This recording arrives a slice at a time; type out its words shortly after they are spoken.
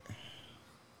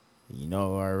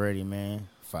know already, man.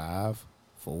 5,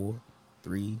 4,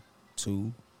 3,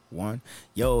 2, 1.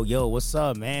 Yo, what's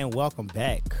up, man? Welcome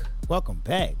back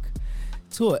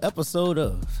to an episode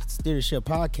of Steership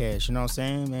Podcast. You know what I'm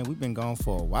saying, man? We've been gone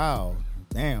for a while.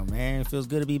 Damn, man, it feels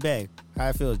good to be back. How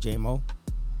it feels, Jamo?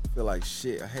 I feel like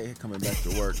shit. I hate coming back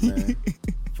to work, man.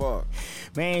 Fuck.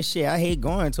 Man, shit, I hate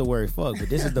going to work. Fuck, but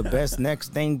this is the best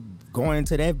next thing going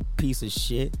into that piece of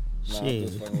shit. Nah, Shit. I'm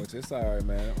just fucking with you. It's all right,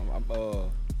 man.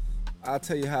 I'll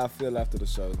tell you how I feel after the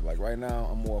show. Like right now,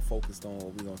 I'm more focused on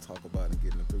what we're gonna talk about and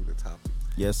getting through the topic.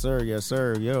 Yes, sir.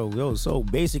 Yo. So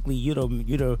basically, you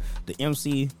the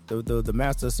MC, the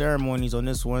master of ceremonies on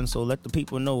this one. So let the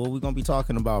people know what we're gonna be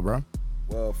talking about, bro.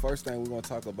 Well, first thing we're gonna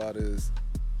talk about is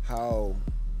how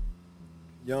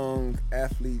young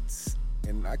athletes,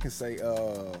 and I can say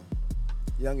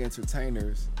young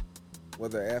entertainers,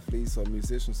 whether athletes or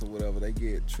musicians or whatever, they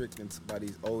get tricked into by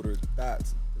these older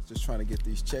thoughts. Just trying to get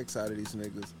these checks out of these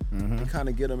niggas and kind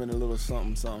of get them in a little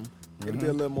something. It'll be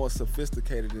a little more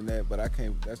sophisticated than that, but I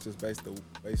can't. That's just based on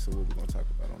what we're gonna talk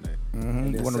about on that.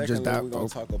 And then secondly, we're gonna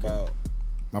talk about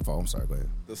my fault. I'm sorry. Go ahead.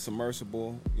 The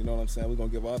submersible. You know what I'm saying? We're gonna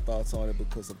give our thoughts on it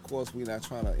because, of course, we're not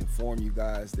trying to inform you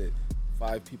guys that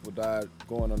 5 people died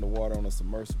going underwater on a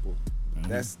submersible.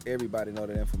 That's everybody know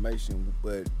that information,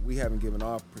 but we haven't given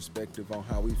our perspective on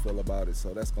how we feel about it.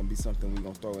 So that's gonna be something we're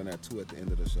gonna throw in there too at the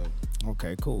end of the show.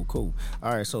 Okay, cool.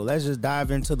 All right, so let's just dive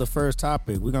into the first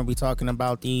topic. We're gonna be talking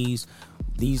about these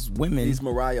women, these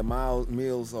Mariah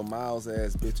Mills or Miles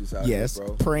ass bitches out here,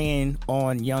 bro. Preying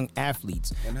on young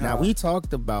athletes. Now we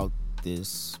talked about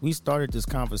this. We started this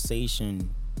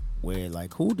conversation where,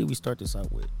 like, who did we start this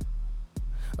out with?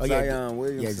 Oh, Zion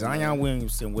Williamson. Yeah, Zion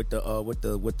Williamson with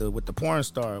the porn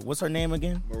star. What's her name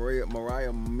again?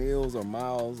 Mariah Mills or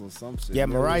Miles or some shit. Yeah,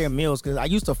 Mariah Mills. Because I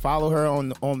used to follow her on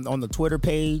the Twitter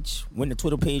page when the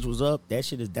Twitter page was up. That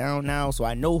shit is down now, so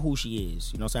I know who she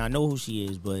is. You know what I'm saying? I know who she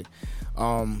is. But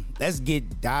let's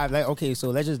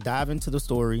just dive into the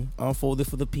story, unfold it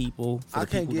for the people. I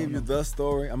can't give you the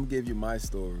story. I'm gonna give you my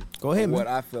story. Go ahead, man. What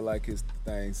I feel like is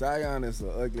the thing. Zion is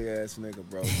an ugly ass nigga,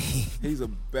 bro. He's a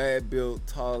bad built,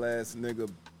 tall ass nigga,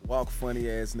 walk funny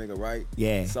ass nigga, right?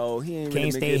 Yeah. So he ain't can't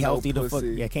really stay healthy no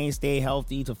pussy. can't stay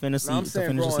healthy to finish I'm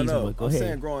saying the season. growing up. Go ahead. I'm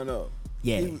saying growing up.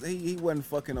 Yeah. He wasn't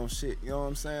fucking on shit. You know what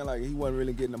I'm saying? Like, he wasn't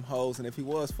really getting them hoes, and if he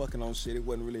was fucking on shit, it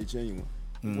wasn't really genuine.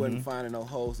 He wasn't finding no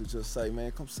hoes to just say,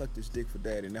 man, come suck this dick for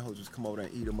daddy, and that hoe just come over there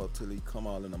and eat him up till he come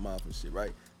all in the mouth and shit,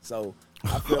 right? So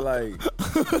I feel like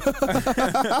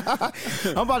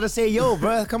I'm about to say, yo,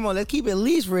 bro, come on, let's keep it at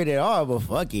least rated R, but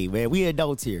fuck it, man, we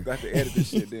adults here. Got to edit this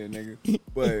shit then, nigga.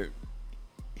 But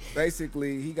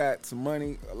basically, he got some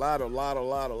money, a lot of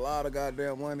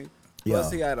goddamn money.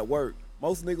 Plus, he had to work.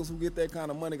 Most niggas who get that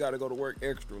kind of money got to go to work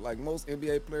extra. Like most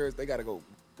NBA players, they got to go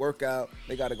work out.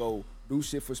 They got to go do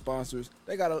shit for sponsors.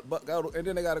 They got to and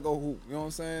then they got to go hoop. You know what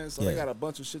I'm saying? So they got a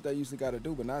bunch of shit they usually got to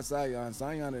do, but not Zion.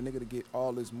 Zion, a nigga to get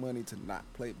all this money to not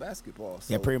play basketball.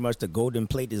 So, yeah, pretty much the golden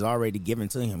plate is already given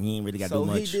to him. He ain't really got to do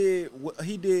much. So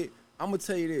he did. I'm gonna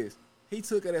tell you this. He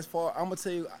took it as far. I'm gonna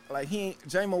tell you, like,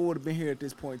 Jamo would have been here at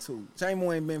this point too.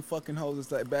 Jamo ain't been fucking hoes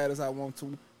as bad as I want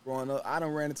to growing up. I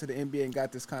done ran into the NBA and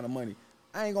got this kind of money.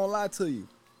 I ain't gonna lie to you.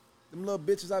 Them little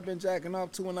bitches I've been jacking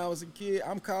off to when I was a kid,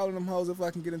 I'm calling them hoes if I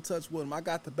can get in touch with them. I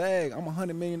got the bag. I'm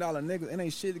 $100 million nigga. It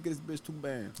ain't shit to get this bitch 2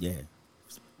 bands. Yeah.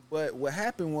 But what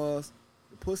happened was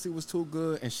the pussy was too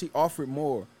good and she offered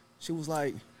more. She was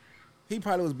like, he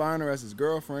probably was buying her as his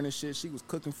girlfriend and shit. She was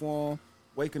cooking for him,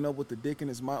 waking up with the dick in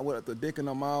his mouth, with the dick in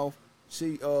her mouth.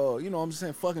 She, you know, I'm just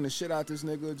saying, fucking the shit out this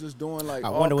nigga, just doing like. I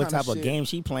wonder what type of game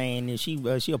she playing. Is she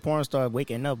a porn star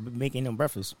waking up, making him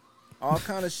breakfast? All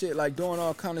kind of shit, like doing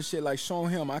all kind of shit, like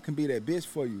showing him I can be that bitch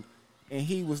for you. And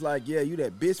he was like, yeah, you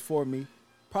that bitch for me.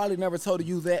 Probably never told her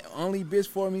you that only bitch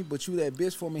for me, but you that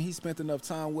bitch for me. He spent enough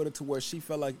time with her to where she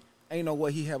felt like ain't no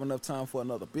way he have enough time for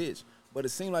another bitch. But it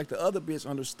seemed like the other bitch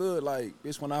understood, like,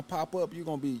 bitch, when I pop up, you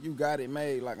got it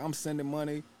made. Like, I'm sending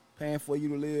money, paying for you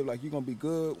to live. Like, you gonna be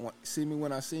good. See me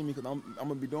when I see me, because I'm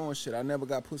gonna be doing shit. I never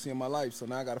got pussy in my life, so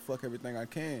now I gotta fuck everything I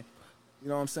can. You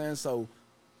know what I'm saying? So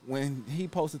when he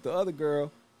posted the other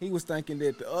girl, he was thinking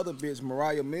that the other bitch,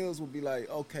 Mariah Mills, would be like,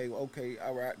 okay,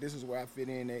 all right, this is where I fit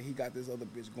in at. He got this other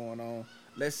bitch going on.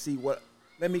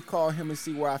 Let me call him and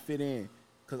see where I fit in.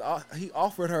 Because he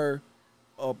offered her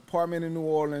an apartment in New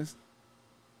Orleans.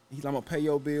 He's like, I'm going to pay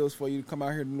your bills for you to come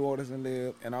out here to New Orleans and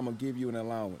live, and I'm going to give you an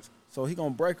allowance. So he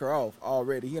going to break her off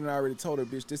already. He done already told her,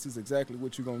 bitch, this is exactly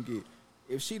what you going to get.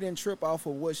 If she didn't trip off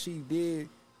of what she did,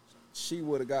 she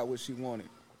would have got what she wanted.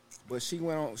 But she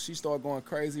started going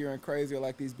crazier and crazier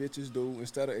like these bitches do.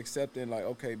 Instead of accepting, like,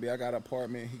 okay, B, I got an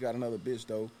apartment. He got another bitch,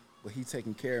 though. but he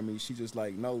taking care of me. She just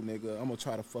like, no, nigga, I'm gonna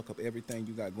try to fuck up everything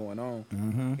you got going on.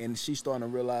 And she's starting to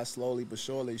realize slowly but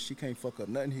surely she can't fuck up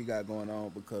nothing he got going on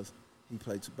because he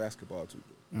played basketball too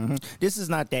good. This is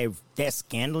not that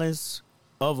scandalous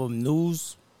of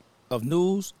news,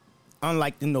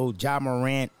 unlike Ja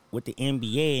Morant with the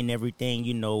NBA and everything,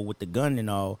 with the gun and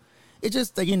all. It's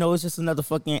just it's just another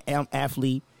fucking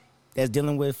athlete that's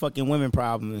dealing with fucking women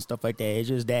problems and stuff like that. It's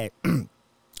just that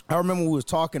I remember we was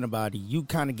talking about it. You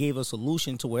kind of gave a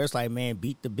solution to where it's like, man,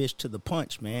 beat the bitch to the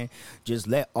punch, man. Just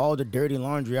let all the dirty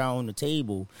laundry out on the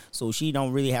table so she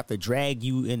don't really have to drag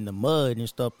you in the mud and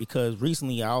stuff. Because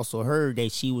recently I also heard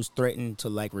that she was threatened to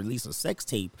like release a sex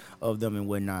tape of them and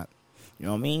whatnot. You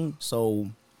know what I mean? So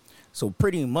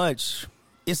pretty much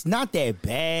it's not that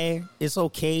bad. It's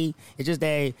okay. It's just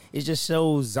that it just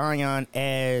shows Zion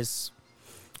as,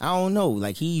 I don't know,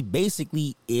 like he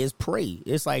basically is prey.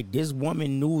 It's like this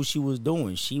woman knew what she was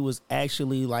doing. She was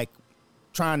actually like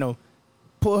trying to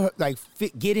put her, like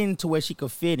get into where she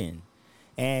could fit in.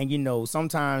 And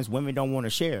sometimes women don't want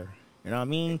to share. You know what I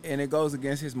mean? And it goes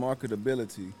against his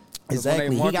marketability.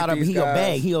 Exactly. He a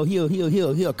bag.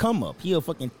 He'll come up. He'll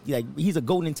fucking like he's a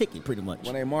golden ticket pretty much.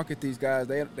 When they market these guys,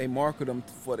 they market them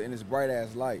in this bright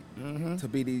ass light to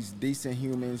be these decent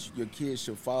humans your kids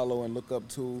should follow and look up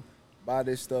to, buy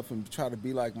this stuff and try to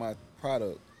be like my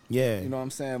product. Yeah. You know what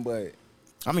I'm saying? But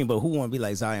who want to be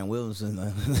like Zion Williamson?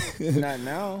 Not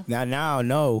now. Not now,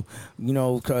 no.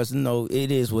 Because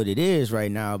it is what it is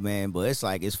right now, man. But it's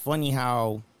like it's funny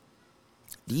how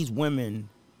these women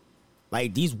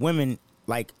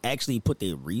actually put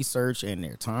their research and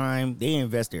their time. They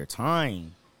invest their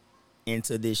time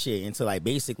into this shit, into like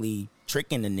basically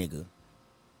tricking the nigga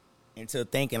into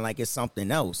thinking like it's something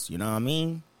else. You know what I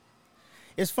mean?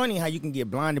 It's funny how you can get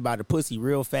blinded by the pussy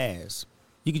real fast.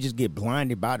 You can just get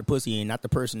blinded by the pussy and not the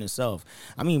person itself.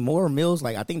 Maura Mills,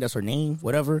 like I think that's her name,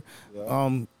 whatever.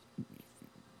 Yeah.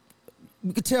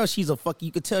 You could tell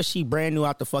you could tell she brand new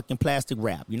out the fucking plastic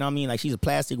wrap. You know what I mean? Like she's a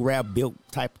plastic wrap built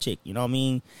type of chick. You know what I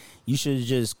mean? You should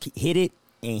just hit it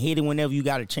whenever you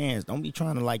got a chance. Don't be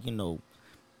trying to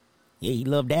yeah, he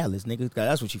love Dallas, nigga.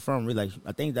 That's what she's from. Really, like,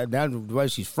 I think that's where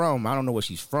she's from. I don't know where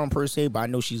she's from per se, but I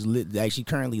know she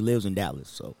currently lives in Dallas.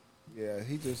 So yeah,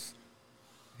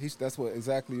 that's what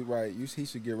exactly right. He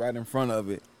should get right in front of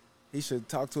it. He should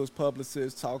talk to his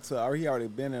publicist. He already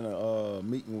been in a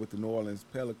meeting with the New Orleans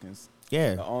Pelicans.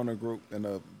 Yeah, the owner group and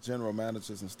the general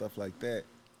managers and stuff like that.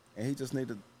 And he just need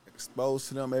to expose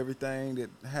to them everything that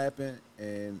happened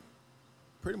and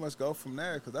pretty much go from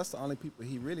there, because that's the only people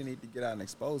he really need to get out and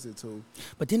expose it to.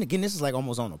 But then again, this is like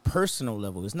almost on a personal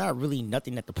level. It's not really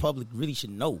nothing that the public really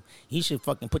should know. He should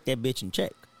fucking put that bitch in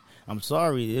check. I'm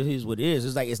sorry, it is what it is.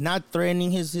 It's like it's not threatening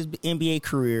his NBA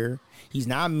career. He's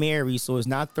not married, so it's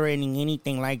not threatening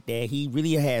anything like that. He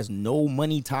really has no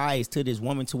money ties to this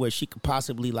woman to where she could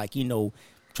possibly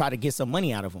try to get some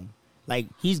money out of him. Like,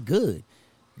 he's good.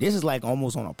 This is like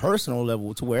almost on a personal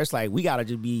level to where it's like we gotta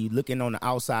just be looking on the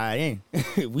outside in.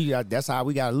 That's how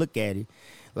we gotta look at it.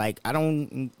 Like,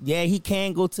 he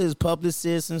can go to his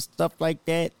publicist and stuff like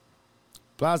that.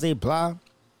 Blase blah.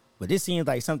 But this seems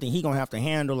like something he gonna have to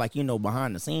handle,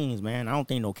 behind the scenes, man. I don't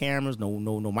think no cameras,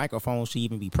 no microphones should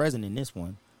even be present in this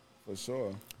one. For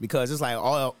sure. Because it's like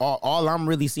all I'm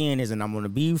really seeing is, and I'm gonna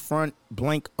be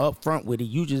blank up front with it.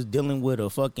 You just dealing with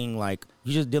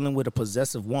a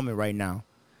possessive woman right now.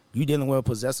 You dealing with a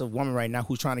possessive woman right now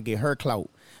who's trying to get her clout.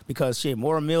 Because shit,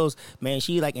 Maura Mills, man,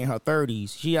 she in her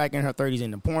 30s. She in her 30s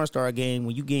in the porn star game.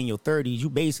 When you get in your 30s, you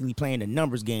basically playing the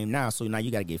numbers game now. So now you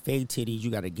gotta get fake titties,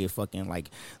 you gotta get fucking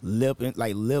lip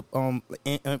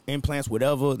implants,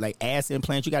 whatever, like ass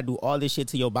implants. You gotta do all this shit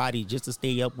to your body just to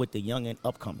stay up with the young and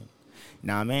upcoming.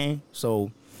 Nah, man.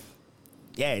 So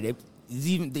yeah,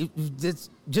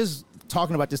 just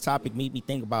talking about this topic made me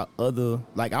think about other,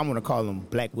 I want to call them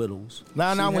Black Widows.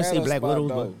 I want to say Black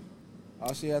Widows, but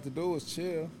all she had to do was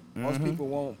chill. Most people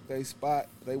want they spot.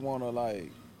 They want to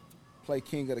play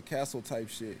king of the castle type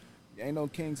shit. You ain't no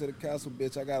kings of the castle,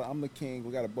 bitch. I'm the king.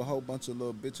 We got a whole bunch of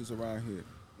little bitches around here.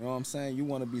 You know what I'm saying? You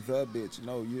want to be the bitch.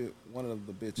 No, you're one of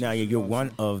the bitches. No, you're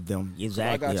one of them.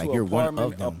 Exactly. So you're one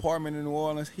of them. Apartment in New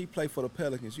Orleans. He played for the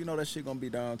Pelicans. You know that shit gonna be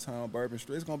downtown Bourbon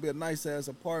Street. It's gonna be a nice ass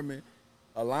apartment.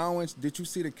 Allowance. Did you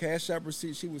see the Cash App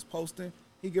receipt she was posting?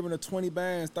 He giving her 20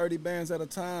 bands, 30 bands at a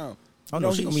time. Oh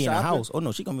no, she gonna be in the house. Oh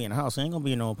no, she gonna be in the house. She ain't gonna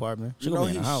be in no apartment. She gonna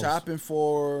be in the house. He's shopping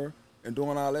for her and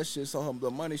doing all that shit. So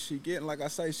the money she getting, like I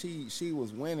say, she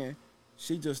was winning.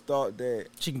 She just thought that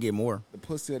she can get more. The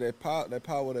pussy, that power,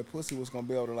 that pussy was gonna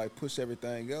be able to push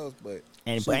everything else. But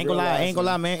ain't gonna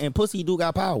lie, man. And pussy do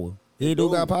got power. He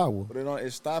do got power. But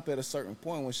it stop at a certain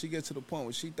point. When she gets to the point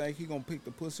where she think he gonna pick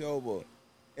the pussy over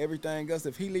everything else,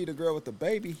 if he leave the girl with the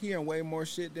baby, he in way more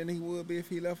shit than he would be if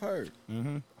he left her.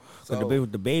 Mm-hmm. So the baby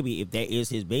with the baby, if that is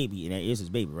his baby, and that is his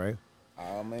baby, right?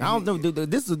 Man, I don't know.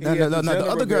 This is the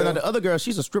other girl. Now the other girl,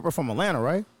 she's a stripper from Atlanta,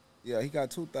 right? Yeah, he got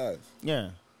 2 thighs.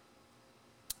 Yeah.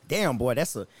 Damn, boy,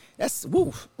 that's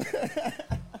woof.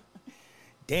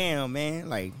 Damn, man,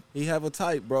 like he have a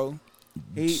type, bro.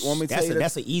 He want me to tell you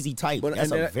that's an easy type.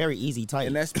 That's a very easy type,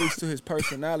 and that speaks to his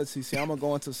personality. See, I'm gonna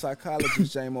go into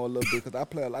psychologist Jamo a little bit because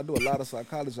I do a lot of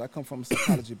psychology. I come from a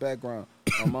psychology background.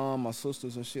 My mom, my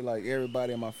sisters, and shit, like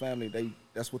everybody in my family,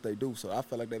 that's what they do. So I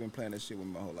feel like they've been playing that shit with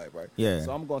me my whole life, right? Yeah.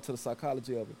 So I'm going to the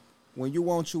psychology of it. When you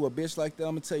want you a bitch like that,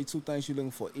 I'm gonna tell you 2 things you're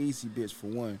looking for. Easy bitch for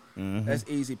one. Mm-hmm. That's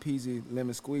easy peasy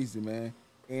lemon squeezy, man.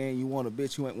 And you want a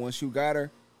bitch once you got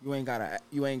her. You ain't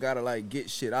gotta like get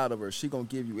shit out of her. She gonna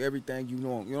give you everything you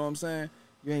know. You know what I'm saying?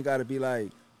 You ain't gotta be like,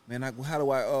 man, how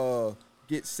do I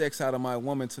get sex out of my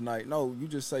woman tonight? No, you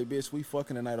just say, bitch, we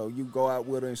fucking tonight. Or you go out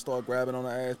with her and start grabbing on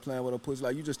her ass, playing with her pussy.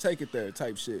 Like you just take it there,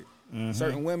 type shit. Mm-hmm.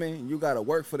 Certain women, you gotta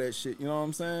work for that shit. You know what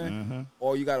I'm saying? Mm-hmm.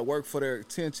 Or you gotta work for their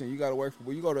attention. You gotta work for.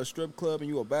 When you go to a strip club and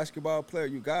you a basketball player,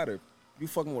 you got her. You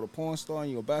fucking with a porn star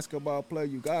and you a basketball player,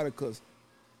 you got her because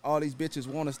all these bitches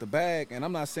want us to bag, and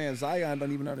I'm not saying Zion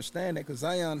don't even understand that, because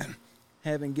Zion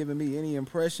haven't given me any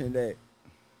impression that,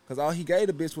 because all he gave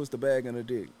the bitch was the bag and the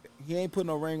dick. He ain't put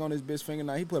no ring on his bitch finger.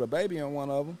 Now he put a baby on one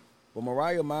of them. But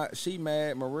Mariah, she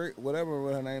mad. Maria,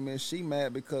 whatever her name is, she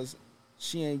mad because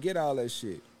she ain't get all that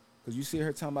shit. Because you see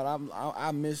her talking about,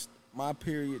 I missed my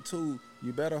period too.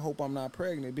 You better hope I'm not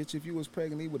pregnant. Bitch, if you was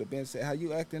pregnant, he would have been said, how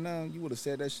you acting now? You would have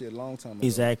said that shit a long time ago.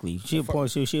 Exactly. She'll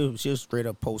straight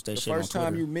up post that shit on Twitter. The first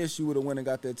time you missed, you would have went and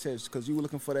got that text because you were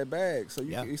looking for that bag. So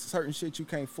it's certain shit you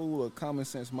can't fool a common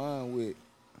sense mind with.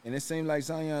 And it seemed like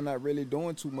Zion not really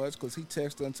doing too much because he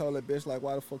texted her and told that bitch, like,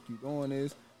 why the fuck you doing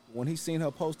this? When he seen her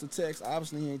post the text,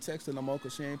 obviously he ain't texting no more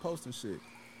because she ain't posting shit.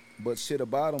 But shit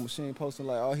about him, she ain't posting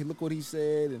like, oh, look what he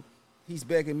said, and he's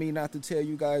begging me not to tell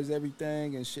you guys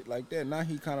everything and shit like that. Now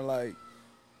he kind of like,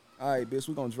 all right, bitch,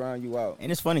 we're going to drown you out.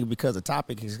 And it's funny because the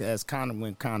topic has kind of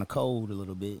went kind of cold a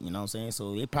little bit, you know what I'm saying?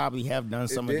 So they probably have done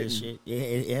some of this shit.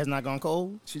 It has not gone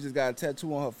cold? She just got a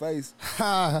tattoo on her face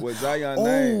with Zion's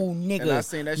name. Oh, nigga. And I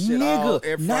seen that shit all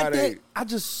every Friday. That, I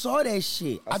just saw that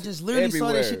shit. I just literally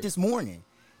saw that shit this morning.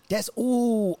 That's,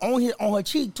 on her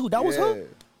cheek, too. That was her?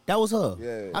 That was her.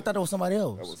 Yeah. I thought it was somebody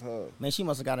else. That was her. Man, she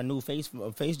must have got a new face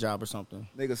job or something.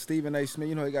 Nigga, Stephen A. Smith.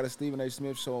 You know he got a Stephen A.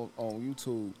 Smith show on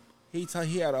YouTube.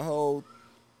 He had a whole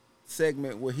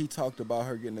segment where he talked about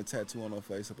her getting a tattoo on her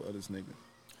face of this nigga.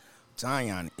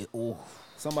 Zion.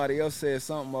 Somebody else said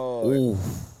something.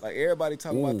 Like everybody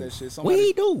talking about that shit. What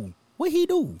he do? What he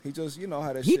do? He just, you know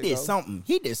how that shit did something.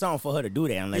 He did something for her to do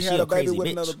that unless she a crazy bitch. He had a baby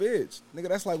with another bitch. Nigga,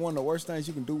 that's like one of the worst things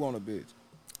you can do on a bitch.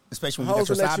 Especially when you got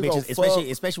your side bitches,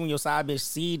 especially when your side bitch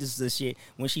sees the shit,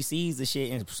 when she sees the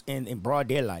shit in broad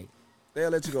daylight. They'll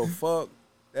let you go fuck.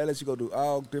 They'll let you go do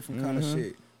all different kind of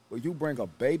shit. But you bring a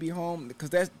baby home, because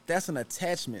that's an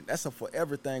attachment. That's a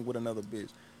forever thing with another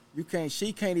bitch.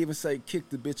 She can't even say kick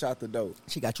the bitch out the door.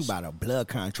 She got you by a blood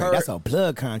contract. That's a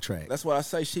blood contract. That's why I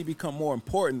say she become more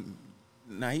important.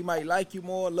 Now, he might like you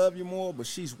more, love you more, but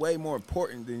she's way more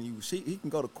important than you. He can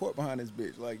go to court behind this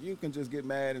bitch. Like, you can just get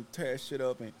mad and tear shit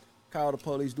up and call the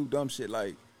police, do dumb shit.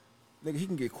 Like, nigga, he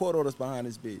can get court orders behind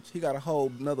this bitch. He got a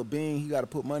whole another being he got to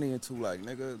put money into. Like,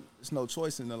 nigga, there's no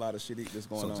choice in a lot of shit that's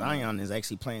going on. So Zion is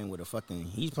actually playing with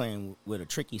he's playing with a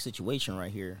tricky situation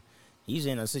right here. He's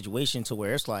in a situation to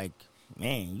where it's like,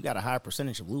 man, you got a high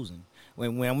percentage of losing.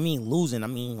 When I mean losing, I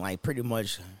mean like pretty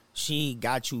much she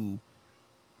got you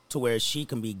to where she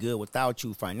can be good without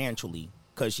you financially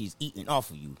because she's eating off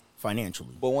of you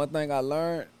financially. But one thing I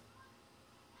learned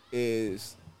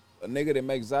is a nigga that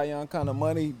makes Zion kind of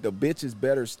money, the bitch is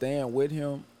better staying with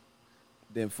him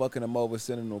than fucking him over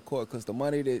sending him to court, because the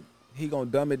money that he gonna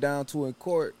dumb it down to in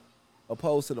court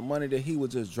opposed to the money that he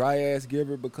would just dry ass give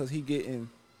her because he getting,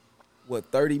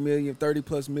 30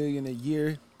 plus million a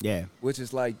year? Yeah. Which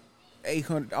is like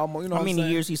 800, almost, you know how what I'm many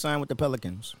saying? years he signed with the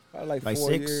Pelicans? Probably like 4 6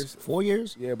 years. 4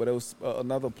 years? Yeah, but it was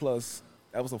another plus.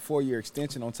 That was a 4-year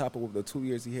extension on top of the 2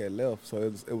 years he had left. So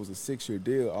it was a 6-year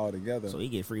deal altogether. So he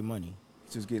get free money.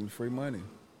 He's just getting free money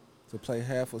to play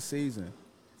half a season.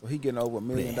 So he getting over $1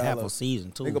 million. Half a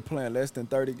season too. Nigga playing less than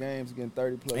 30 games, getting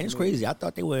 30 plus. And it's crazy. I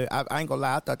thought they were. I ain't gonna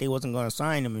lie. I thought they wasn't gonna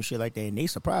sign him and shit like that. And they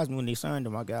surprised me when they signed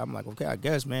him. I'm like, okay, I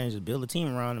guess, man, just build a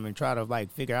team around him and try to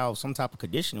like figure out some type of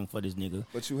conditioning for this nigga.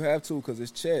 But you have to, because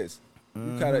it's chess.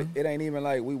 You gotta. It ain't even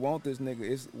like we want this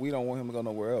nigga. We don't want him to go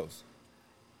nowhere else.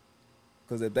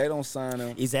 Because if they don't sign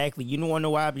him, exactly. You don't know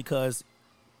why? Because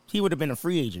he would have been a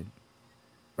free agent,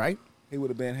 right? he would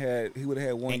have had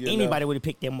 1 And year anybody left. would have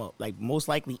picked him up. Like most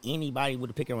likely, anybody would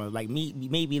have picked him up. Like me,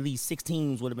 maybe at least 6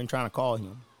 teams would have been trying to call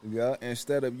him. Yeah,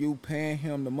 instead of you paying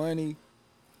him the money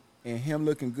and him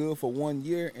looking good for 1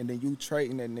 year, and then you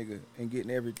trading that nigga and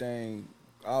getting everything,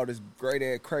 all this great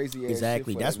ass, crazy ass.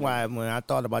 Exactly. Shit for That's that why nigga. when I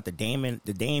thought about the Damian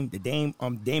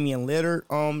Lillard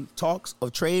talks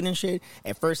of trade and shit,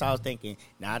 at first I was thinking,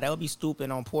 nah, that would be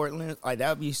stupid on Portland. Like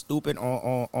that would be stupid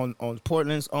on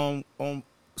Portland's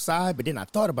side. But then I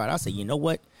thought about it. I said, you know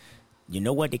what?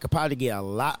 They could probably get a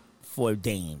lot for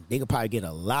Dame. They could probably get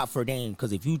a lot for Dame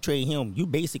because if you trade him, you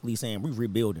basically saying we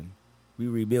rebuilding.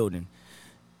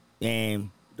 And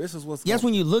This is what's that's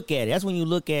when you look at it. That's when you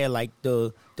look at like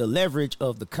the leverage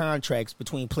of the contracts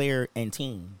between player and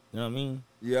team. You know what I mean?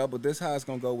 Yeah, but this how it's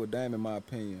gonna go with Dame, in my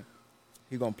opinion.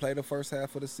 He gonna play the first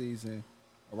half of the season.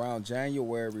 Around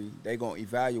January, they gonna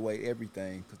evaluate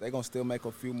everything because they gonna still make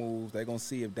a few moves. They gonna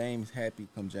see if Dame's happy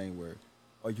come January.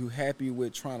 Are you happy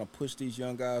with trying to push these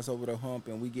young guys over the hump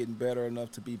and we getting better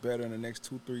enough to be better in the next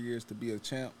 2-3 years to be a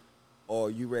champ? Or are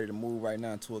you ready to move right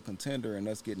now to a contender and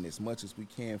us getting as much as we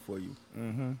can for you?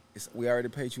 Mm-hmm. We already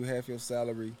paid you half your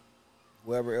salary.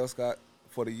 Whoever else got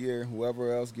for the year,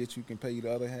 whoever else gets you can pay you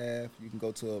the other half. You can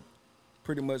go to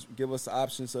pretty much give us the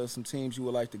options of some teams you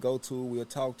would like to go to. We'll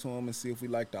talk to them and see if we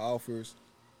like the offers,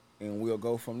 and we'll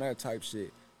go from there type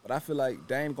shit. But I feel like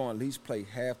Dame going to at least play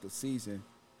half the season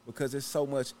because it's so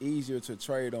much easier to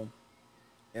trade them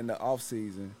in the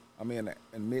offseason. I mean,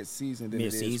 in mid-season than it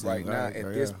is Mid-season, right now right,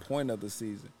 at this yeah. point of the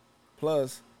season.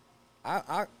 Plus,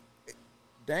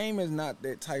 Dame is not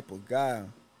that type of guy.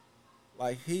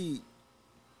 Like Dame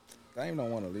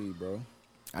don't want to leave, bro.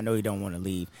 I know he don't want to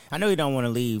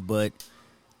leave, but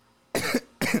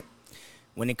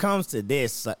when it comes to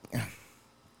this,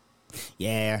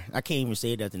 yeah, I can't even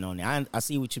say nothing on there. I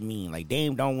see what you mean. Like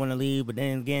Dame don't want to leave, but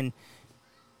then again,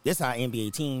 this how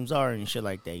NBA teams are and shit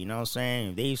like that. You know what I'm saying?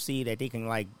 If they see that they can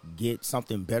like get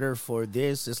something better for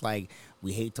this, it's like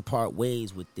we hate to part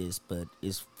ways with this, but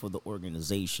it's for the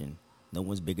organization. No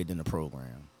one's bigger than the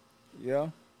program. Yeah.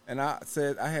 And I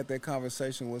had that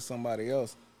conversation with somebody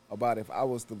else about if I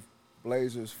was the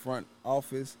Blazers front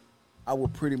office, I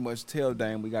would pretty much tell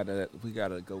Dame we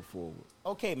gotta go forward.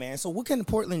 Okay, man. So what can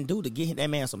Portland do to get that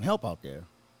man some help out there?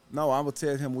 No, I would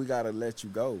tell him we gotta let you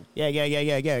go. Yeah.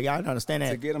 I understand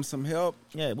that. To get him some help,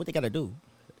 Yeah, what they got to do?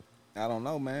 I don't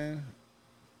know, man.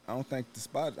 I don't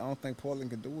think Portland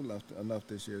can do enough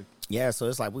this year. Yeah, so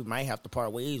it's like we might have to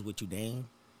part ways with you, Dame.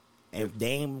 And if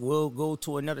Dame will go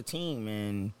to another team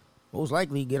and most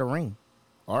likely get a ring,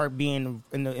 or be in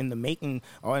the making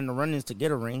or in the runnings to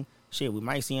get a ring. Shit, we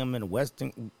might see him in the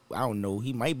Western. I don't know.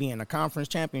 He might be in a conference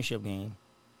championship game.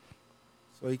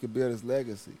 So he could build his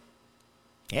legacy.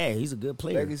 Yeah, he's a good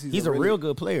player. Legacy's He's a a really- real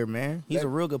good player, man. He's a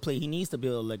real good player. He needs to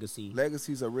build a legacy.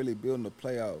 Legacies are really building the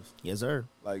playoffs. Yes, sir.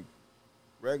 Like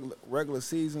regular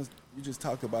seasons, you just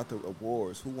talked about the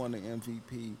awards. Who won the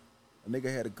MVP? A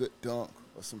nigga had a good dunk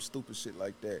or some stupid shit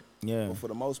like that. Yeah. But for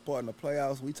the most part in the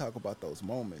playoffs, we talk about those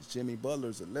moments. Jimmy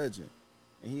Butler's a legend,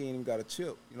 and he ain't even got a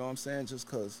chip. You know what I'm saying? Just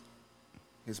because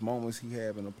his moments he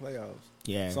have in the playoffs.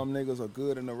 Yeah. Some niggas are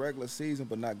good in the regular season,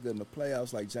 but not good in the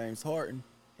playoffs, like James Harden,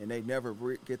 and they never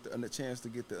get the chance to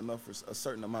get a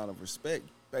certain amount of respect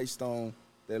based on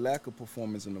their lack of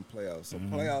performance in the playoffs. So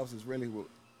playoffs is really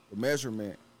the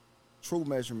measurement, true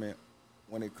measurement,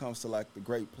 when it comes to like the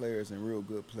great players and real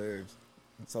good players.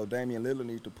 So Damian Lillard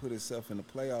needs to put himself in the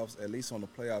playoffs, at least on the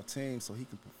playoff team, so he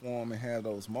can perform and have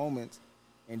those moments,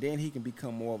 and then he can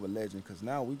become more of a legend. Because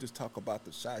now we just talk about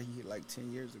the shot he hit like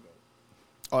 10 years ago.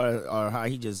 Or how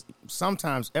he just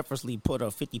sometimes effortlessly put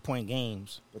up 50-point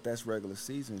games. But that's regular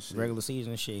season shit. Regular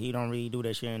season shit. He don't really do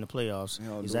that shit in the playoffs. He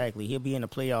don't do Exactly. He'll be in the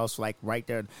playoffs like right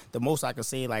there. The most I can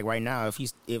say like right now, if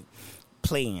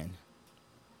playing.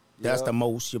 That's Yeah. the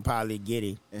most you'll probably get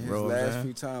it. And his bro, last man.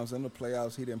 few times in the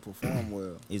playoffs, he didn't perform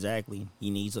well. Exactly.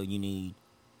 You need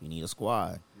a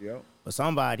squad. Yep. But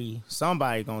somebody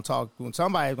gonna talk.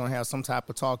 Somebody's gonna have some type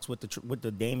of talks with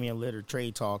the Damian Lillard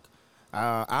trade talk.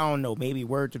 I don't know. Maybe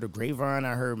word to the grapevine.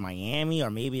 I heard Miami,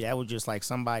 or maybe that was just like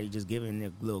somebody just giving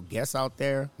a little guess out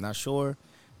there. Not sure,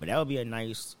 but that would be a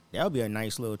nice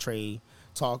little trade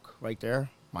talk right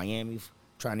there. Miami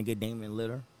trying to get Damian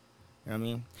Lillard. You know what I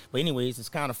mean? But anyways, it's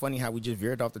kind of funny how we just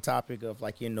veered off the topic of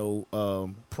like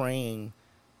preying,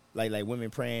 like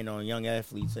women preying on young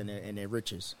athletes and their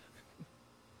riches.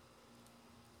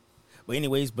 But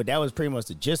anyways, that was pretty much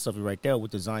the gist of it right there with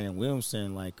the Zion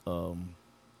Williamson talk.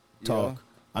 Yeah.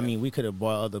 I mean, we could have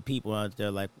brought other people out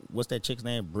there. Like, what's that chick's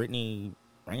name? Brittany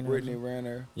Brittany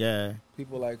Renner. Yeah.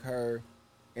 People like her.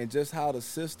 And just how the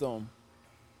system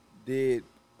did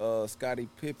Scottie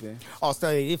Pippen. Oh, so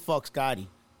it fucked Scotty.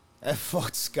 That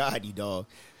fucked Scotty, dog.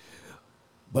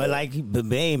 But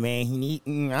hey, man, he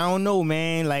need. I don't know,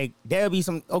 man. Like there'll be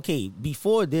some. Okay,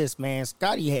 before this, man,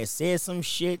 Scotty had said some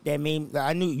shit that made.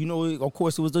 I knew, of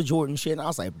course, it was the Jordan shit. And I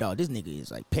was like, dog, this nigga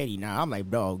is like petty now. I'm like,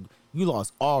 dog, you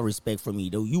lost all respect for me,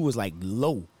 though. You was like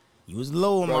low. You was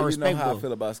low on my respect. You know how I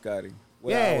feel about Scotty.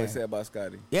 What I always say about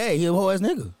Scotty. Yeah, he a whole ass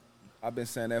nigga. I've been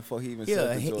saying that before he even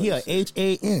said the Jordan He a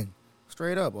shit. HAN.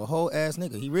 Straight up, a whole ass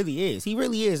nigga. He really is. He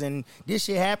really is. And this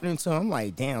shit happening to him, I'm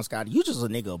like, damn, Scotty, you just a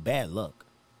nigga of bad luck.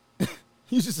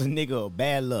 You just a nigga of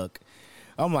bad luck.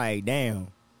 I'm like, damn.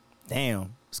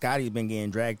 Scotty's been getting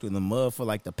dragged through the mud for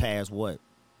like the past, what,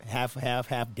 half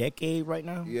decade right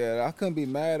now? Yeah, I couldn't be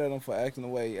mad at him for acting the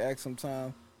way he acts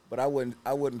sometimes, but I wouldn't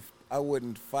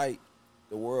fight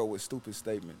the world with stupid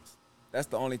statements. That's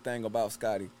the only thing about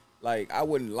Scotty. Like, I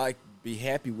wouldn't be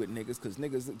happy with niggas, because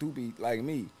niggas do be like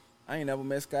me. I ain't never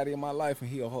met Scotty in my life, and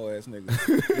he a whole ass nigga.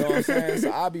 You know what I'm saying?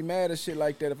 So I'd be mad at shit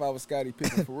like that if I was Scottie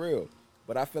Pippen for real.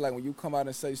 But I feel like when you come out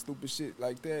and say stupid shit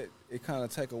like that, it kind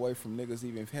of take away from niggas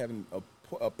even having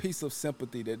a piece of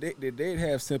sympathy that they'd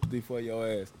have sympathy for your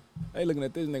ass. They looking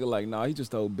at this nigga like, nah, he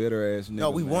just old bitter ass nigga.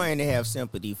 No, we wanted to have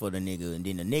sympathy for the nigga, and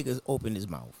then the nigga opened his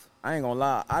mouth. I ain't gonna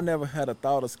lie, I never had a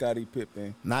thought of Scottie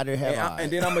Pippen. Neither have I.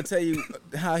 And then I'm gonna tell you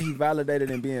how he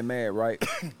validated in being mad, right?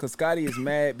 Because Scotty is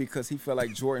mad because he felt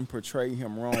like Jordan portrayed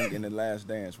him wrong in The Last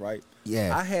Dance, right?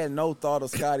 Yeah. I had no thought of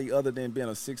Scotty other than being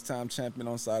a 6-time champion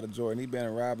on side of Jordan. He been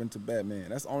a Robin to Batman.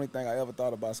 That's the only thing I ever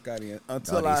thought about Scotty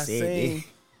until I seen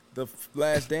The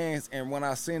Last Dance. And when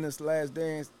I seen this Last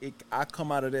Dance, I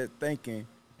come out of that thinking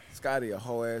Scotty a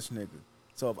whole ass nigga.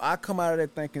 So if I come out of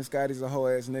that thinking Scotty's a whole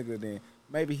ass nigga, then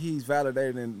maybe he's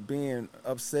validated in being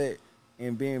upset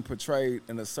and being portrayed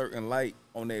in a certain light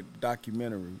on that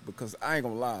documentary. Because I ain't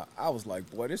gonna lie, I was like,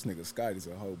 boy, this nigga Scotty's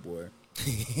a hoe, boy.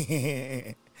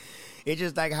 It's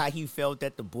just like how he felt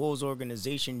that the Bulls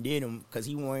organization did him because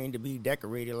he wanted him to be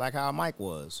decorated like how Mike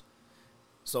was.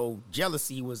 So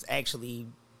jealousy was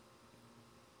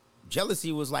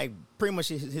like pretty much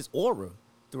his aura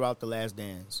throughout The Last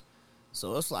Dance.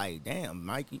 So it's like, damn,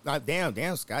 Mike,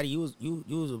 damn, Scotty, you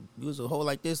was a hoe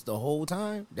like this the whole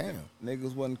time. Damn,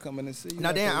 niggas wasn't coming to see you.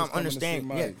 Now, damn, I'm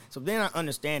understanding. Yeah, so then I'm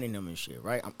understanding them and shit,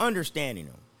 right? I'm understanding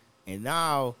them, and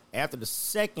now after the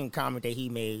second comment that he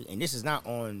made, and this is not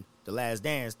on The Last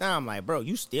Dance. Now I'm like, bro,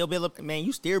 you still bitter, man.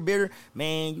 You still bitter,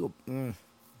 man.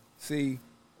 See,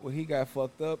 what he got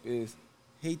fucked up is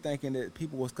he thinking that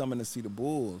people was coming to see the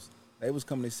Bulls. They was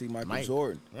coming to see Michael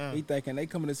Jordan. Yeah. He thinking they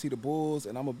coming to see the Bulls,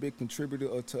 and I'm a big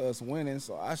contributor to us winning,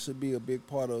 so I should be a big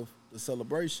part of the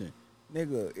celebration.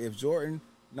 Nigga, if Jordan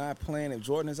not playing, if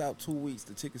Jordan is out 2 weeks,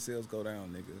 the ticket sales go down,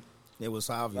 nigga. It was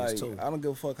obvious, too. I don't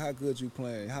give a fuck how good you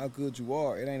playing, how good you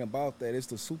are. It ain't about that. It's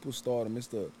the superstardom. It's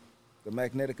the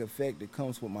magnetic effect that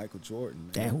comes with Michael Jordan,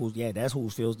 man. That's who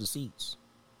fills the seats.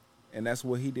 And that's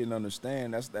what he didn't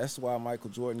understand. That's why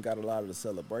Michael Jordan got a lot of the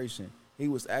celebration. He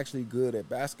was actually good at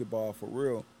basketball for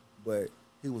real, but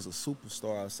he was a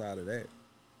superstar outside of that.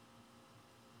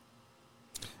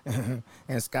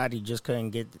 And Scotty just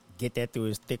couldn't get that through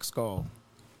his thick skull.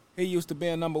 He used to be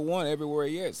a number one everywhere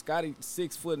he at. Scotty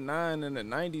 6'9" in the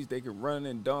 90s. They could run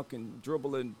and dunk and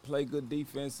dribble and play good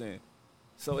defense. And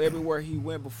so everywhere he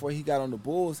went before he got on the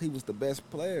Bulls, he was the best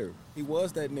player. He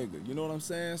was that nigga. You know what I'm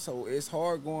saying? So it's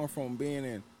hard going from being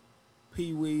in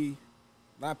Pee-wee,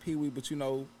 not Pee-wee, but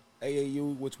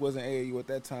AAU, which wasn't AAU at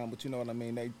that time, but you know what I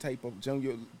mean. They tape up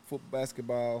junior football,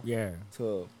 basketball,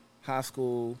 to high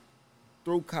school,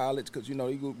 through college, because you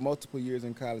go multiple years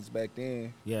in college back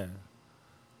then. Yeah.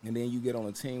 And then you get on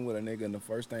a team with a nigga, and the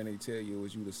first thing they tell you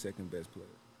is you the second best player.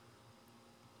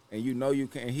 And you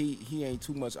can. He ain't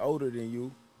too much older than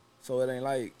you, so it ain't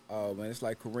like, oh man, it's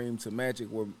like Kareem to Magic,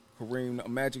 where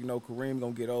Magic know Kareem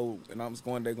gonna get old, and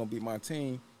they're gonna be my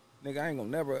team. Nigga, I ain't gonna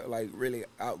never really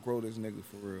outgrow this nigga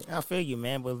for real. I feel you,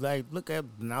 man, but look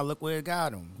where it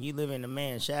got him. He live in the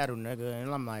man's shadow, nigga,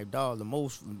 and I'm like, dog, the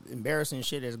most embarrassing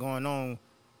shit that's going on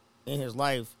in his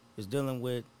life is dealing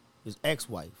with his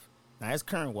ex-wife. Now his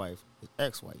current wife, his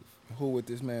ex-wife. Who with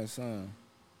this man's son?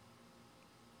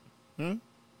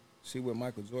 She with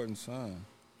Michael Jordan's son.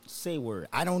 Say word.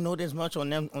 I don't know this much on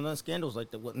them scandals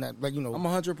like that. I'm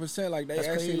 100% like they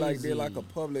actually crazy. did a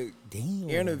public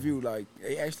interview. Like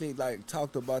they actually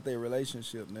talked about their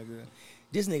relationship, nigga.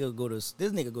 This nigga go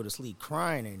to sleep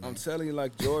crying at night. I'm telling you,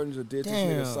 Jordan's a did this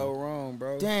nigga so wrong,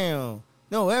 bro. Damn.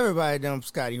 No, everybody done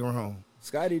Scotty wrong.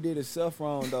 Scotty did himself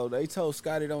wrong though. They told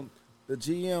Scotty the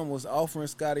GM was offering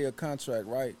Scotty a contract,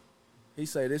 right? He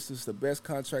say this is the best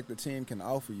contract the team can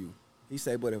offer you. He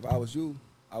say, but if I was you,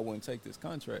 I wouldn't take this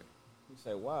contract. He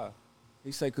say, why?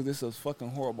 He say, because this is a fucking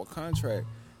horrible contract.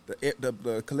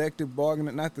 The collective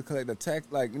bargaining, not the collective, the tax,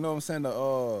 like, you know what I'm saying?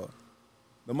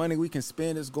 The money we can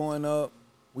spend is going up.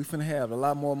 We finna have a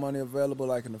lot more money available.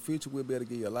 Like, in the future, we'll be able to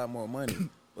give you a lot more money.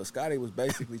 But Scotty was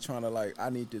basically trying to, like, I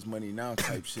need this money now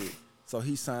type shit. So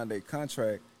he signed a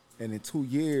contract, and in 2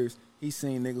 years, he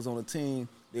seen niggas on the team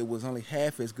that was only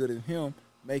half as good as him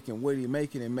making what he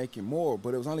making and making more.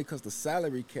 But it was only because the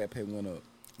salary cap had went up.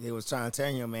 They was trying to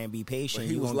tell him, man, be patient.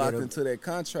 But he was locked into that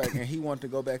contract, and he wanted to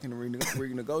go back and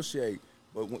renegotiate.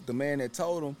 But the man that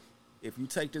told him, if you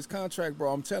take this contract,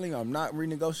 bro, I'm telling you, I'm not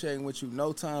renegotiating with you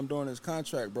no time during this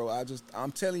contract, bro.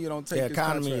 I'm telling you, don't take this contract.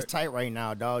 The economy is tight right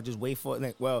now, dog. Just wait for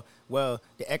it. Well,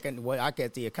 I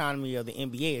guess the economy of the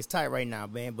NBA is tight right now,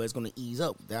 man, but it's going to ease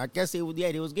up. I guess they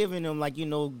was giving them, like,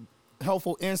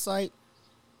 helpful insight.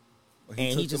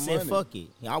 And he just said, fuck it.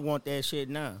 I want that shit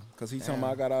now. Because he told me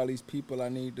I got all these people I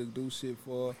need to do shit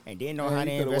for. And then know how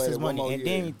to invest his money. And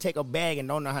then take a bag and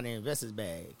don't know how to invest his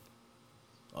bag.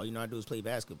 All you know how to do is play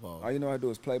basketball. All you know how to do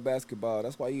is play basketball.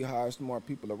 That's why you hire smart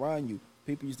people around you.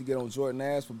 People used to get on Jordan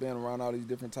ass for being around all these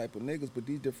different type of niggas, but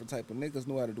these different type of niggas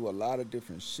knew how to do a lot of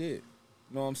different shit.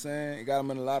 You know what I'm saying? It got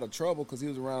him in a lot of trouble because he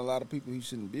was around a lot of people he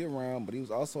shouldn't be around, but he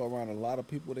was also around a lot of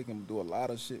people that can do a lot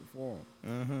of shit for him.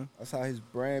 Mm-hmm. That's how his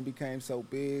brand became so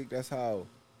big. That's how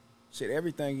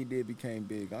everything he did became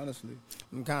big, honestly.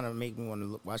 It kind of make me want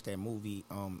to watch that movie,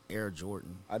 Air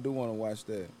Jordan. I do want to watch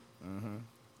that. Mm-hmm.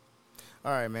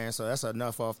 All right, man. So that's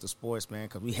enough off the sports, man,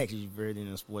 because we actually very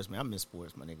into sports, man. I miss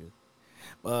sports, my nigga.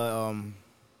 But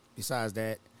besides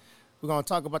that, we're going to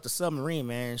talk about the submarine,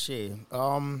 man. Shit.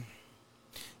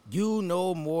 You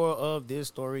know more of this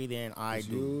story than I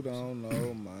do. You don't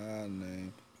know my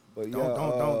name. But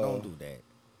don't do that,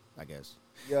 I guess.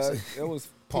 Yeah, it was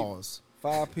pause.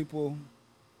 5 people,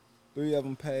 3 of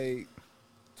them paid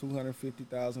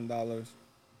 $250,000.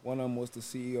 One of them was the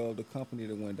CEO of the company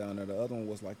that went down there. The other one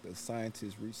was like the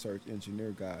scientist, research,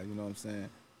 engineer guy. You know what I'm saying?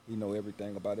 He know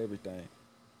everything about everything.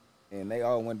 And they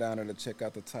all went down there to check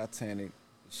out the Titanic.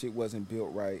 The shit wasn't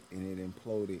built right, and it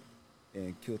imploded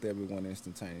and killed everyone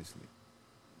instantaneously.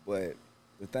 But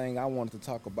the thing I wanted to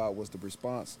talk about was the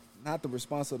response. Not the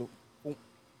response of the...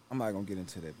 I'm not going to get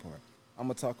into that part. I'm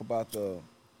going to talk about the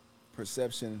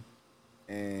perception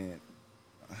and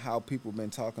how people been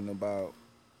talking about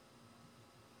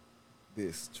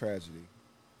this tragedy.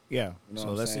 Yeah. You know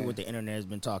so let's see what the internet has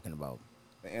been talking about.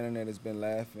 The internet has been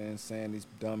laughing, saying these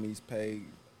dummies paid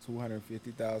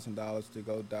 $250,000 to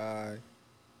go die.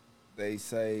 They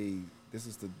say this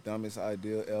is the dumbest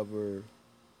idea ever.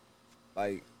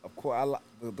 Like, of course,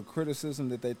 the criticism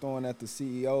that they throwing at the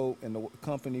CEO and the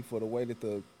company for the way that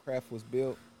the craft was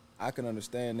built, I can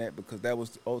understand that because that was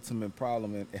the ultimate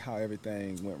problem and how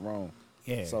everything went wrong.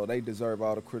 Yeah. So they deserve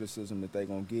all the criticism that they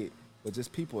gonna get. But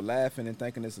just people laughing and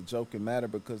thinking it's a joking matter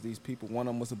because these people, one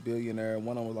of them was a billionaire,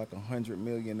 one of them was like $100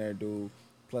 millionaire dude,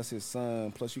 plus his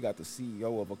son, plus you got the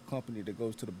CEO of a company that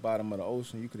goes to the bottom of the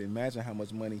ocean. You could imagine how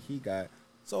much money he got.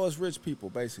 So it's rich people,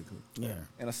 basically. Yeah.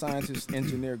 And a scientist,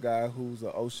 engineer guy who's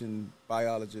an ocean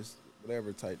biologist,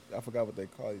 whatever type. I forgot what they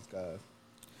call these guys.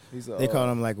 They call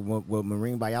them like what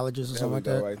marine biologists or something like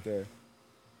that? Right there.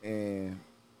 And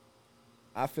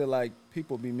I feel like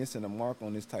people be missing the mark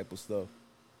on this type of stuff.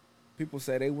 People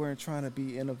say they weren't trying to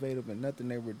be innovative in nothing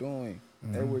they were doing.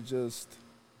 Mm-hmm. They were just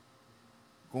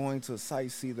going to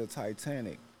sightsee the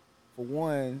Titanic. For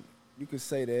one, you could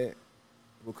say that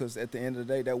because at the end of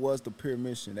the day, that was the pure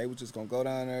mission. They were just going to go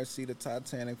down there, see the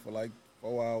Titanic for like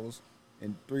 4 hours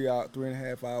and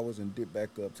 3.5 hours and dip back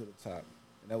up to the top.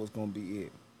 And that was going to be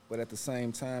it. But at the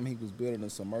same time, he was building a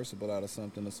submersible out of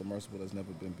something a submersible that's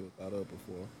never been built out of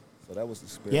before. So that was the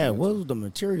spirit. Yeah, what was the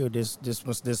material this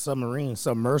submarine?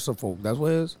 Submersible. That's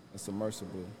what it is? A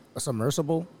submersible. A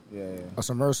submersible? Yeah. A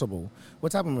submersible.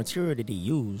 What type of material did he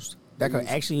use that could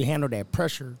actually handle that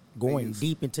pressure going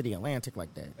deep into the Atlantic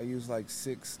like that? They used like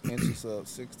 6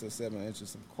 to 7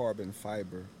 inches of carbon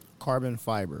fiber. Carbon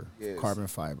fiber. Yes. Carbon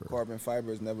fiber. Carbon fiber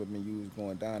has never been used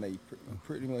going down. They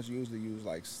pretty much usually use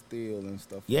like steel and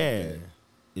stuff like that. Yeah,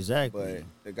 exactly. But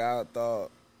the guy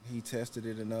thought he tested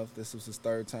it enough. This was his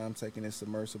 3rd time taking his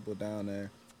submersible down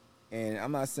there. And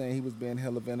I'm not saying he was being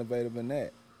hell of innovative in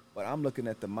that, but I'm looking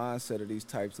at the mindset of these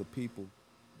types of people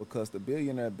because the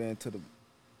billionaire been to the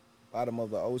bottom of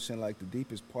the ocean, like the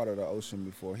deepest part of the ocean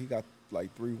before. He got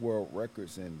like 3 world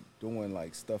records and doing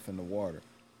like stuff in the water.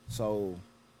 So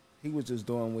he was just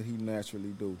doing what he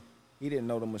naturally do. He didn't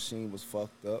know the machine was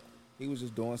fucked up. He was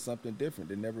just doing something different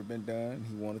that never been done.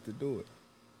 He wanted to do it.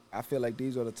 I feel like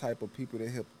these are the type of people that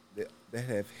help that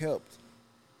have helped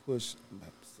push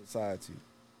society.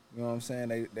 You know what I'm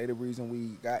saying? They the reason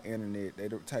we got internet. They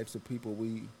the types of people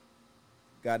we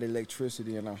got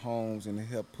electricity in our homes, and it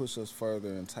helped push us further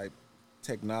in type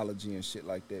technology and shit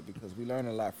like that, because we learn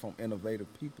a lot from innovative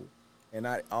people. And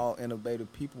not all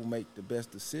innovative people make the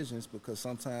best decisions, because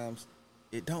sometimes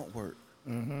it don't work.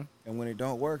 Mm-hmm. And when it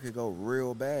don't work, it go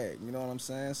real bad. You know what I'm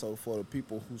saying? So for the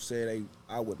people who say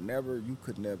I would never, you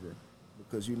could never,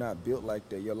 because you're not built like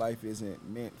that. Your life isn't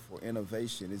meant for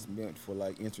innovation. It's meant for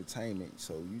like entertainment.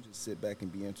 So you just sit back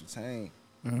and be entertained,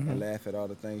 and laugh at all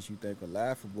the things you think are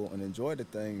laughable, and enjoy the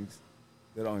things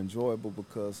that are enjoyable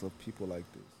because of people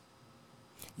like this.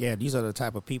 Yeah, these are the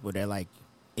type of people that like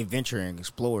adventure and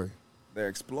explore. They're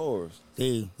explorers.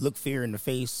 They look fear in the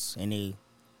face, and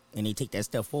they take that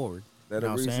step forward. They're the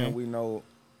reason we know.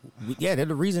 They're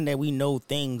the reason that we know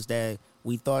things that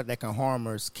we thought that can harm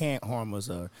us can't harm us,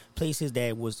 or places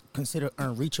that was considered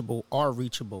unreachable are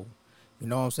reachable. You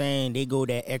know what I'm saying? They go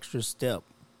that extra step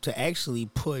to actually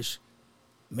push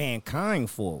mankind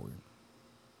forward.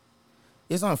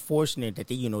 It's unfortunate that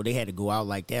they had to go out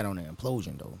like that on an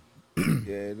implosion, though.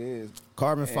 Yeah, it is.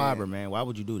 Carbon fiber, man. Why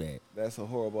would you do that? That's a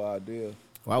horrible idea.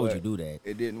 Why would you do that?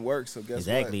 It didn't work, so guess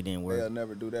exactly what? Didn't work. They'll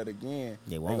never do that again.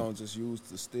 They won't. They're going to just use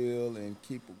the steel and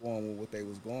keep it going with what they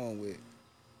was going with.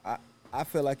 I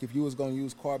feel like if you was going to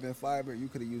use carbon fiber, you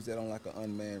could have used that on like an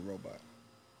unmanned robot.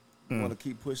 You want to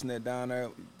keep pushing that down there,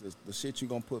 the shit you're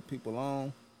going to put people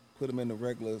on, put them in the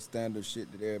regular standard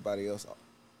shit that everybody else.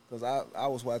 Because I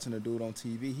was watching a dude on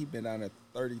TV, he been down there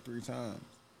 33 times.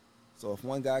 So if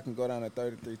one guy can go down there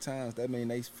 33 times, that means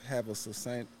they have a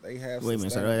sustained. Wait a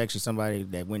minute, so there's actually somebody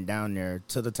that went down there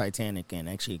to the Titanic and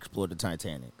actually explored the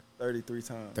Titanic 33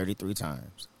 times. 33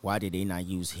 times. Why did they not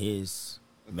use his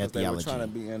methodology? They were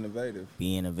trying to be innovative.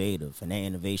 Be innovative, and that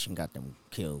innovation got them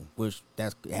killed. Which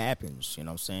that happens. You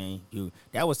know what I'm saying?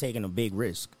 That was taking a big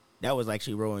risk. That was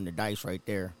actually rolling the dice right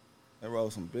there. They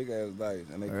rolled some big ass dice,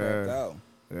 and they crapped out.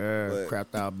 Yeah,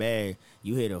 crapped out bad.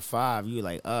 You hit a 5, you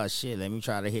like, oh shit, let me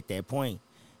try to hit that point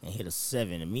and hit a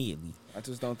 7 immediately. I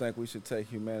just don't think we should take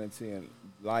humanity and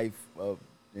life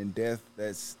and death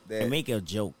and make it a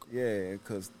joke. Yeah,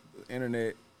 because the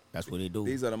internet, that's what they do.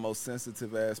 These are the most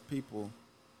sensitive ass people,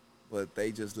 but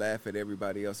they just laugh at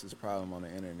everybody else's problem on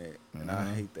the internet, and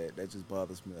I hate that. That just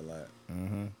bothers me a lot.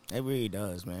 It really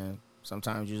does, man.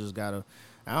 Sometimes you just gotta,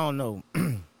 I don't know.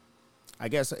 I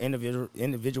guess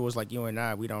individuals like you and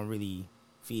I, we don't really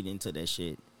feed into that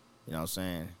shit. You know what I'm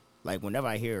saying? Like, whenever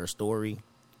I hear a story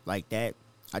like that,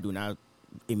 I do not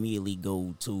immediately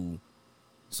go to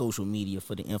social media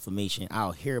for the information.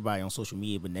 I'll hear about it on social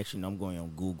media, but next thing I'm going on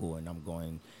Google and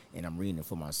I'm reading it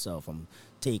for myself. I'm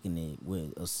taking it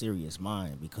with a serious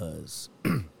mind, because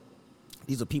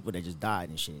these are people that just died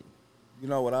and shit. You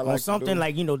know what I like? Or something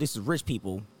like, this is rich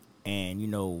people, and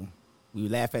we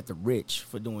laugh at the rich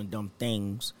for doing dumb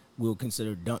things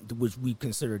which we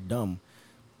consider dumb.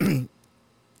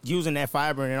 Using that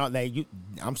fiber and all that,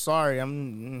 I'm sorry,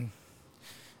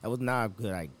 that was not a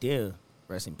good idea.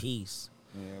 Rest in peace.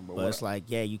 Yeah, but it's like,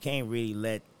 you can't really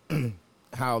let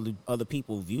how the other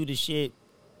people view the shit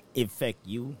affect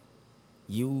you.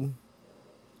 You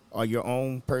are your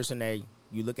own person that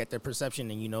you look at their perception,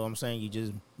 and you know what I'm saying, you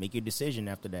just make your decision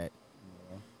after that.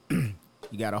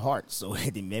 You got a heart, so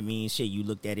that means shit. You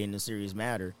looked at it in a serious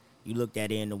matter. You looked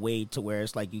at it in a way to where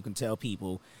it's like you can tell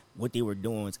people what they were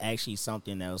doing is actually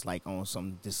something that was like on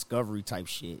some discovery type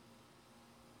shit.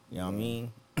 You know what I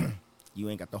mean? You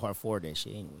ain't got the heart for that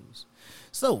shit, anyways.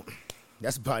 So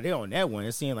that's about it on that one.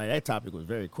 It seemed like that topic was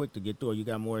very quick to get through. You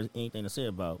got anything to say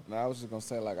about? No, I was just gonna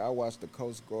say, like, I watched the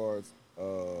Coast Guard's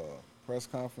press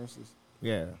conferences.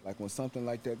 Yeah. Like, when something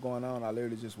like that going on, I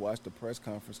literally just watch the press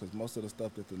conference, because most of the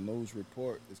stuff that the news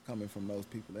report is coming from those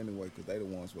people anyway, because they the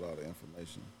ones with all the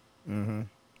information.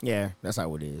 Yeah, that's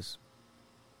how it is.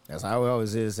 That's how it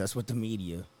always is. That's what the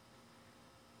media,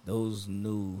 those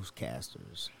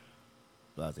newscasters,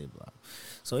 blah, blah, blah.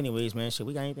 So anyways, man,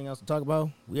 we got anything else to talk about?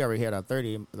 We already had our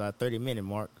 30-minute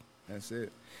mark. That's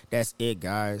it. That's it,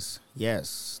 guys.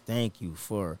 Yes, thank you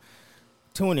for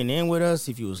tuning in with us.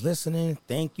 If you was listening,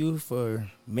 thank you for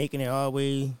making it all the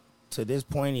way to this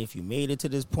point. If you made it to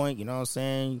this point, you know what I'm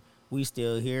saying, we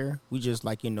still here. We just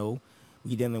like, we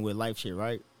dealing with life shit,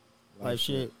 right? Life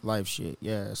shit.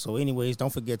 Yeah. So anyways,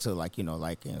 don't forget to like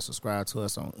and subscribe to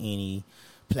us on any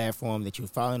platform that you're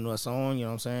following us on. You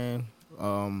know what I'm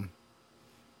saying?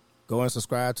 Go and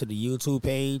subscribe to the YouTube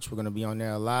page. We're going to be on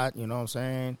there a lot. You know what I'm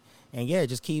saying? And yeah,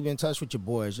 just keep in touch with your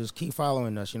boys. Just keep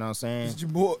following us. You know what I'm saying? It's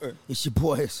your boy. It's your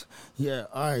boys. Yeah.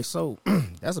 All right. So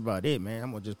that's about it, man.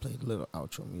 I'm gonna just play a little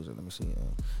outro music. Let me see.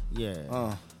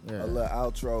 Yeah. A little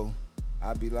outro.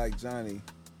 I be like, Johnny,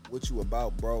 what you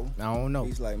about, bro? I don't know.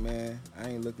 He's like, man, I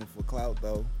ain't looking for clout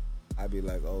though. I be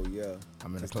like, oh yeah,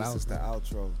 I'm in the clout. This is the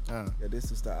outro. Yeah,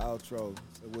 this is the outro.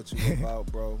 So what you about,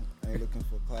 bro? I ain't looking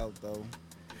for clout though.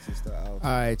 This is the outro.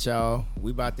 All right, y'all.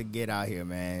 We about to get out here,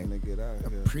 man. Get out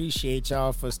here. Appreciate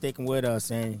y'all for sticking with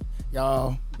us, and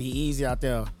y'all be easy out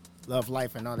there. Love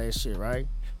life and all that shit, right?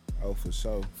 Oh, for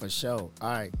sure. For sure. All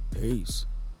right. Peace.